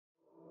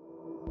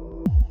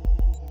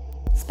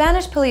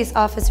Spanish police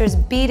officers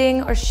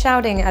beating or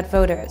shouting at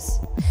voters.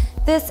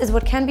 This is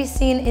what can be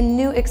seen in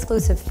new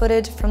exclusive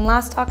footage from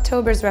last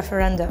October's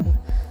referendum,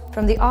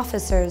 from the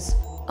officers'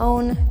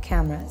 own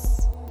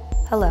cameras.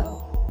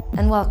 Hello,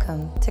 and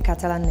welcome to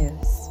Catalan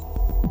News.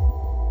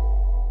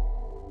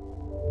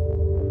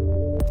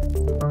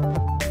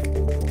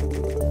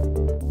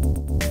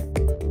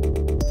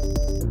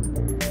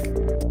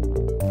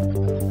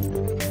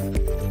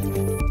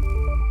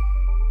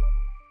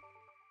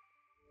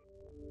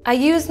 "I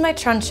used my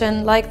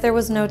truncheon like there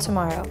was no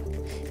tomorrow"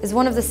 is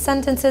one of the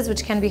sentences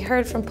which can be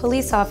heard from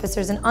police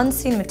officers in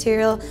unseen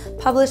material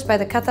published by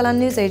the Catalan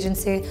News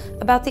Agency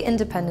about the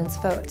independence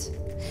vote.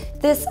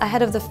 This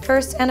ahead of the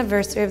first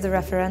anniversary of the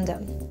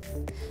referendum.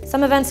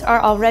 Some events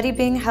are already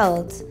being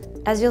held,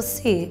 as you'll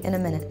see in a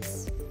minute.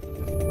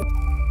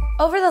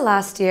 Over the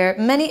last year,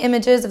 many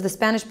images of the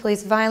Spanish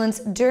police violence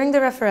during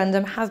the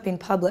referendum have been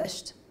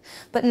published.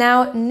 But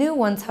now new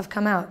ones have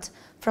come out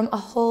from a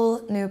whole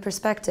new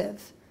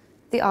perspective: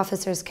 the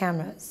officers'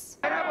 cameras.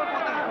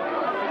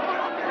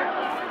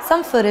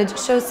 Some footage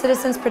shows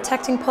citizens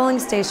protecting polling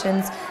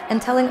stations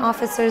and telling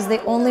officers they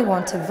only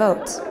want to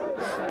vote.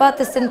 But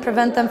this didn't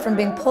prevent them from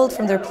being pulled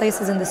from their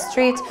places in the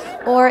street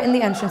or in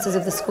the entrances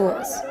of the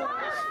schools.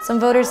 Some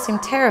voters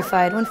seemed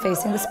terrified when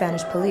facing the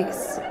Spanish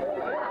police.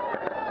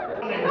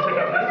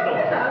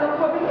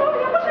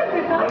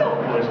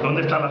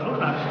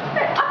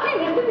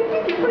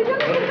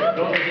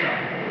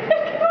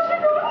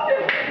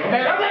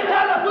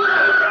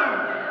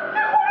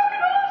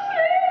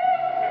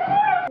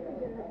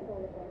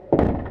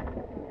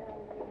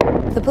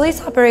 The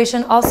police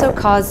operation also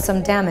caused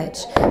some damage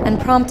and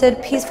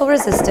prompted peaceful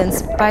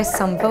resistance by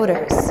some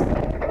voters.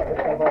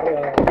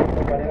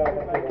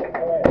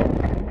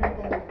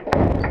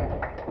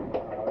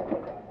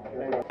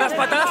 Las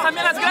patadas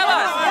también las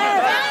grabas.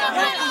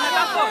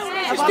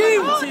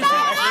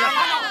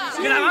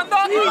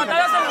 Grabando y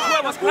patadas en los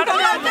huevos.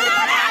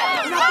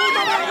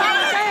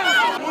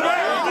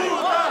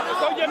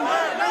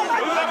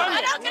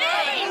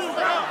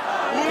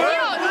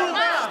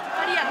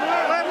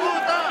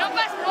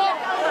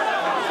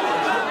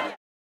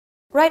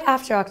 Right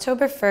after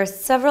October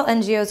 1st, several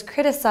NGOs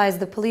criticized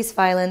the police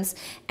violence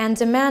and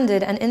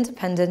demanded an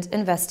independent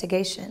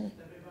investigation.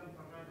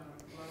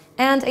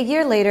 And a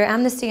year later,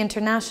 Amnesty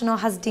International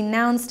has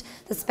denounced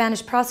the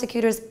Spanish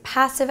prosecutors'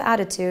 passive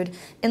attitude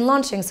in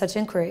launching such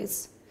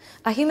inquiries.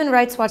 A Human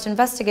Rights Watch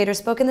investigator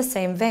spoke in the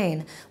same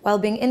vein while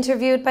being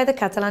interviewed by the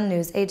Catalan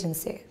News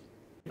Agency.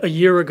 A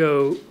year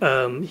ago,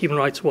 Human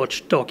Rights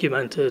Watch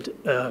documented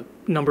a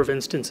number of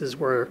instances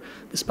where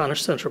the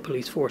Spanish Central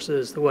Police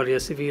Forces, the Guardia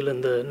Civil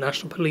and the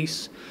National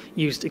Police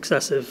used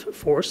excessive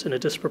force in a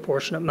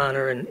disproportionate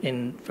manner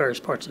in various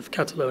parts of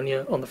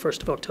Catalonia on the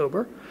 1st of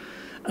October.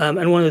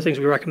 And one of the things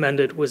we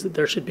recommended was that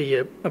there should be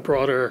a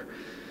broader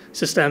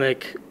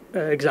systemic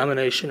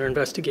examination or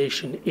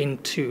investigation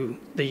into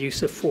the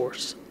use of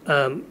force.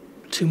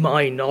 To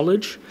my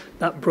knowledge,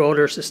 that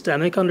broader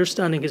systemic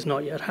understanding has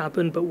not yet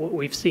happened, but what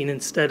we've seen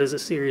instead is a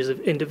series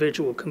of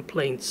individual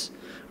complaints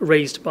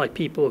raised by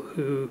people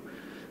who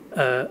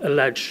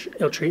allege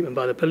ill treatment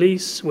by the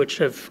police, which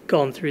have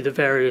gone through the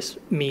various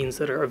means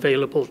that are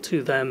available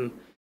to them.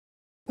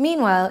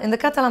 Meanwhile, in the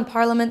Catalan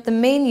parliament, the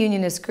main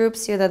unionist group,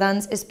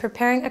 Ciutadans, is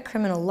preparing a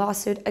criminal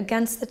lawsuit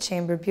against the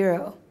Chamber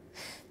Bureau.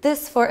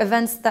 This for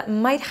events that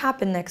might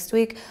happen next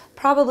week,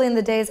 probably in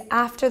the days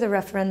after the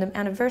referendum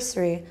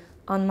anniversary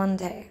on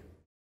Monday.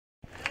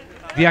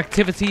 The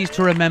activities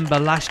to remember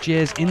last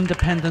year's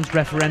independence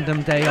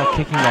referendum day are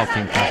kicking off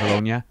in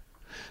Catalonia.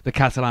 The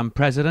Catalan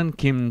president,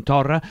 Quim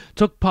Torra,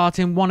 took part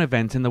in one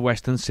event in the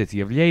western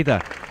city of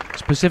Lleida,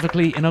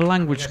 specifically in a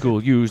language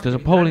school used as a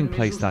polling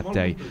place that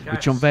day,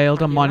 which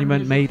unveiled a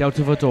monument made out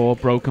of a door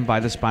broken by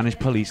the Spanish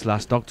police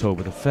last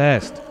October the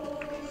 1st.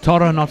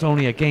 Torra not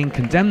only again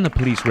condemned the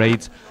police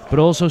raids, but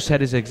also said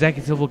his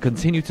executive will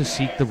continue to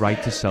seek the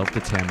right to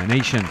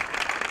self-determination.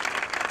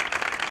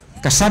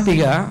 Que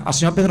sàpiga el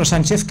senyor Pedro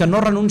Sánchez que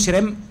no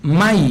renunciarem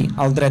mai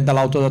al dret de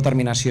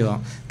l'autodeterminació.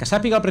 Que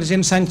sàpiga el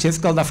president Sánchez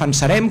que el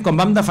defensarem com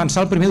vam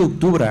defensar el 1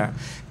 d'octubre,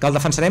 que el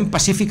defensarem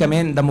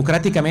pacíficament,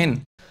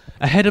 democràticament.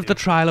 Ahead of the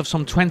trial of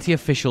some 20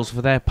 officials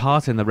for their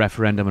part in the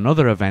referendum and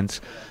other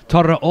events,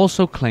 Torra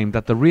also claimed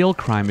that the real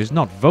crime is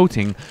not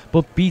voting,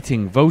 but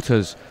beating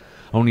voters.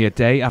 Only a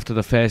day after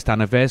the first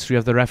anniversary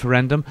of the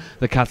referendum,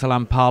 the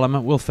Catalan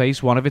Parliament will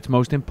face one of its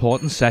most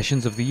important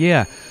sessions of the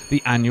year,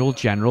 the annual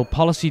General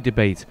Policy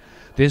Debate.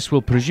 This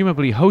will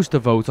presumably host a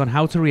vote on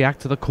how to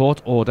react to the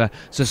court order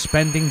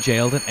suspending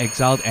jailed and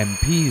exiled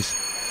MPs.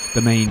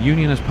 The main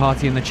unionist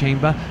party in the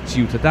chamber,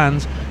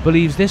 Ciutadans,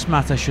 believes this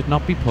matter should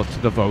not be put to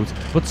the vote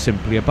but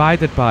simply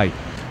abided by,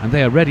 and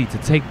they are ready to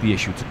take the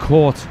issue to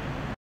court.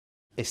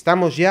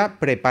 Estamos ya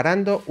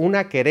preparando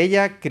una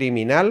querella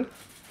criminal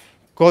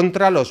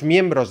contra los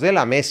miembros de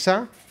la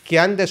mesa que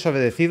han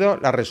desobedecido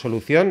la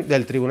resolución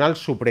del Tribunal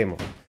Supremo.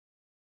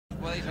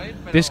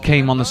 This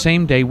came on the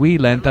same day we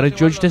learned that a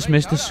judge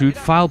dismissed a suit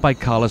filed by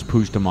Carles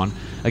Puigdemont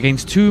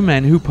against two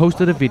men who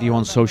posted a video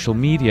on social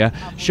media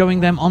showing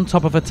them on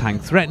top of a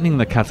tank threatening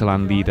the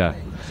Catalan leader.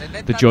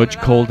 The judge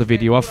called the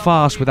video a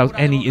farce without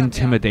any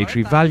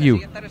intimidatory value.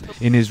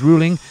 In his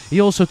ruling, he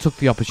also took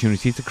the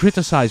opportunity to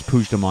criticise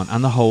Puigdemont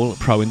and the whole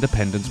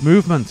pro-independence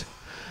movement.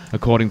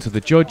 According to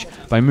the judge,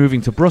 by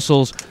moving to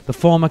Brussels, the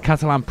former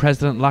Catalan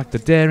president lacked the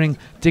daring,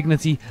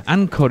 dignity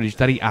and courage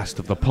that he asked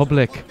of the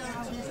public.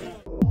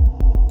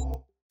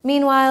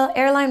 Meanwhile,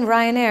 airline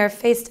Ryanair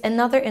faced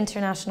another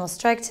international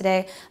strike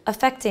today,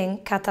 affecting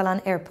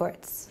Catalan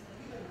airports.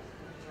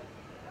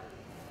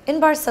 In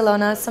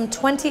Barcelona, some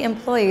 20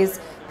 employees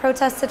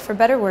protested for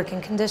better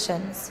working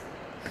conditions.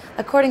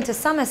 According to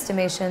some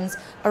estimations,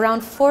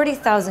 around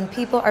 40,000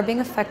 people are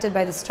being affected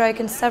by the strike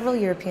in several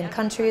European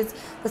countries,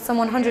 with some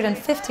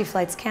 150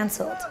 flights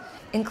cancelled,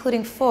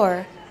 including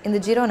 4 in the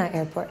Girona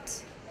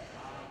airport.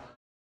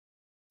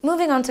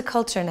 Moving on to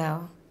culture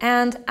now,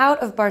 and out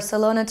of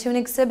Barcelona to an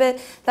exhibit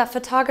that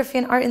photography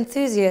and art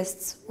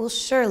enthusiasts will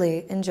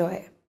surely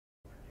enjoy.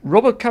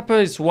 Robert Capa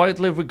is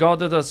widely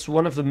regarded as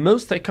one of the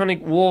most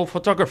iconic war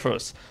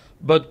photographers,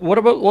 but what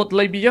about what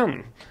lay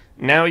beyond?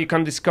 Now you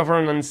can discover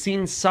an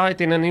unseen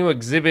sight in a new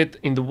exhibit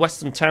in the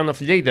western town of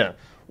Lleida,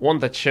 one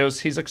that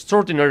shows his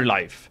extraordinary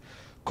life.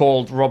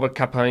 Called Robert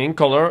Capa in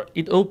Color,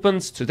 it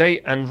opens today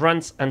and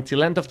runs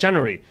until end of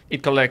January.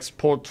 It collects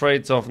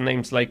portraits of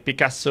names like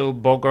Picasso,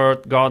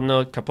 Bogart,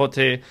 Gardner,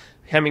 Capote,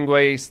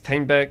 Hemingway,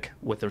 Steinbeck,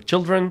 with their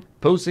children,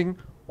 posing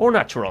or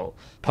natural.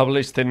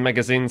 Published in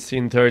magazines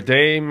in their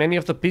day, many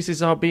of the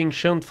pieces are being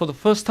shown for the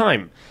first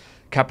time.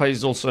 Capa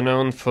is also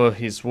known for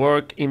his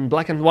work in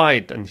black and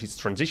white, and his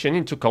transition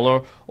into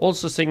color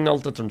also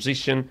signaled the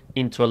transition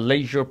into a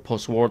leisure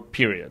post-war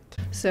period.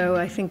 So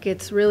I think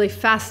it's really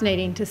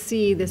fascinating to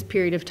see this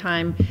period of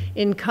time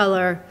in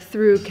color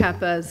through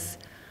Capa's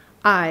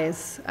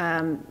eyes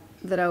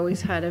that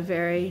always had a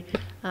very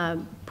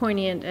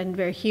poignant and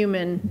very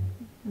human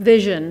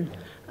vision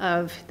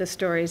of the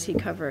stories he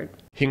covered.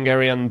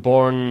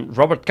 Hungarian-born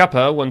Robert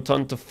Capa went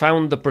on to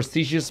found the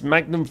prestigious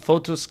Magnum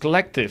Photos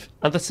Collective,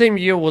 and the same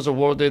year was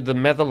awarded the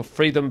Medal of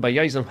Freedom by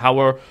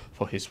Eisenhower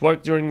for his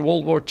work during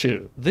World War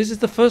II. This is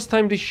the first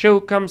time this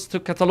show comes to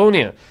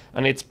Catalonia,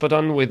 and it's put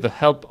on with the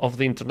help of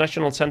the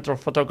International Center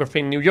of Photography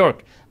in New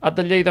York at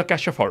the Lleida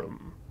Caixa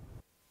Forum.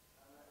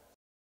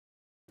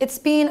 It's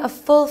been a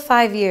full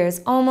 5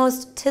 years,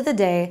 almost to the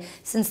day,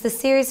 since the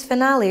series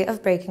finale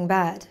of Breaking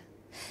Bad.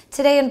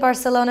 Today in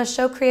Barcelona,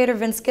 show creator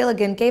Vince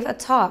Gilligan gave a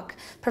talk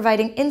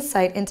providing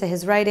insight into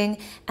his writing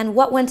and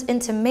what went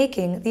into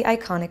making the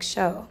iconic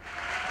show.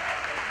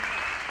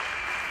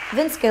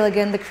 Vince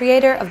Gilligan, the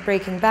creator of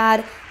Breaking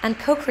Bad and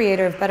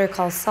co-creator of Better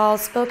Call Saul,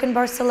 spoke in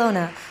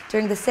Barcelona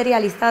during the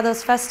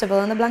Serializados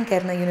Festival in the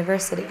Blanquerna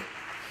University.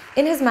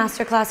 In his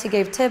masterclass, he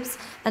gave tips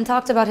and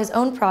talked about his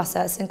own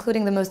process,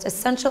 including the most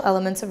essential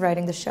elements of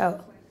writing the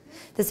show.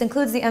 This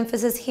includes the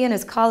emphasis he and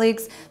his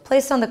colleagues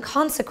placed on the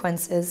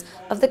consequences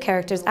of the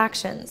characters'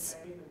 actions.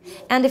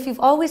 And if you've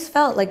always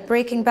felt like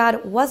Breaking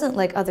Bad wasn't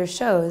like other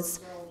shows,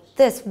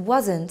 this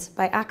wasn't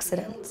by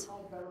accident.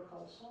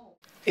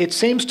 It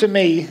seems to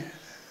me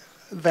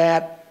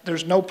that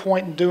there's no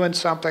point in doing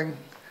something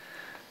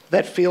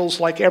that feels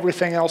like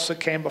everything else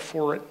that came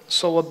before it.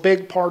 So a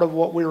big part of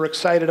what we were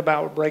excited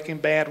about with Breaking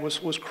Bad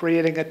was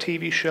creating a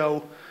TV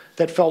show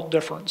that felt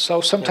different. So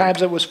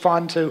sometimes it was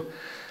fun to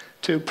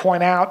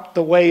point out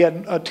the way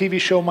a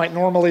TV show might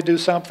normally do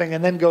something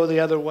and then go the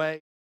other way.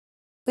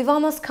 We've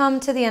almost come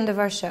to the end of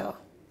our show.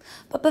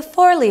 But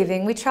before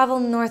leaving, we travel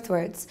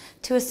northwards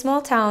to a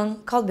small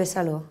town called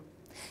Besalú.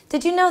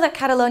 Did you know that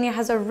Catalonia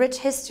has a rich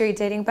history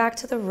dating back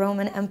to the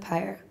Roman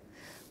Empire?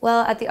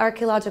 Well, at the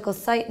archaeological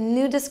site,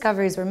 new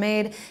discoveries were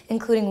made,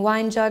 including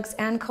wine jugs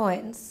and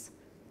coins.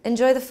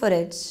 Enjoy the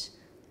footage,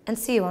 and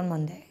see you on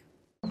Monday.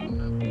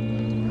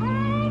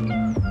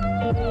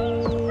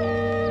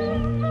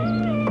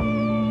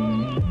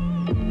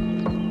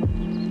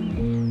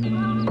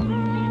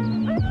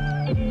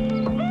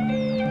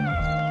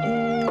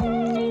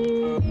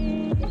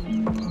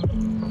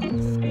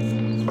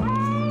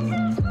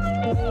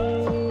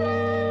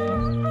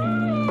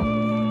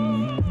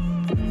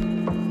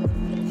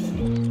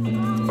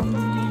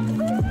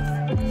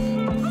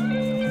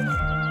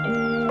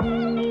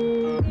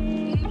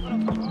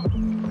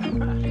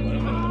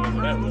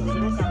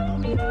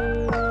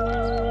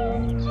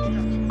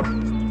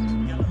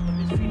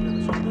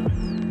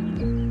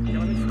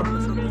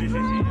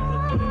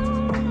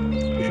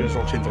 Això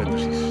és el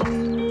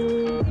 136.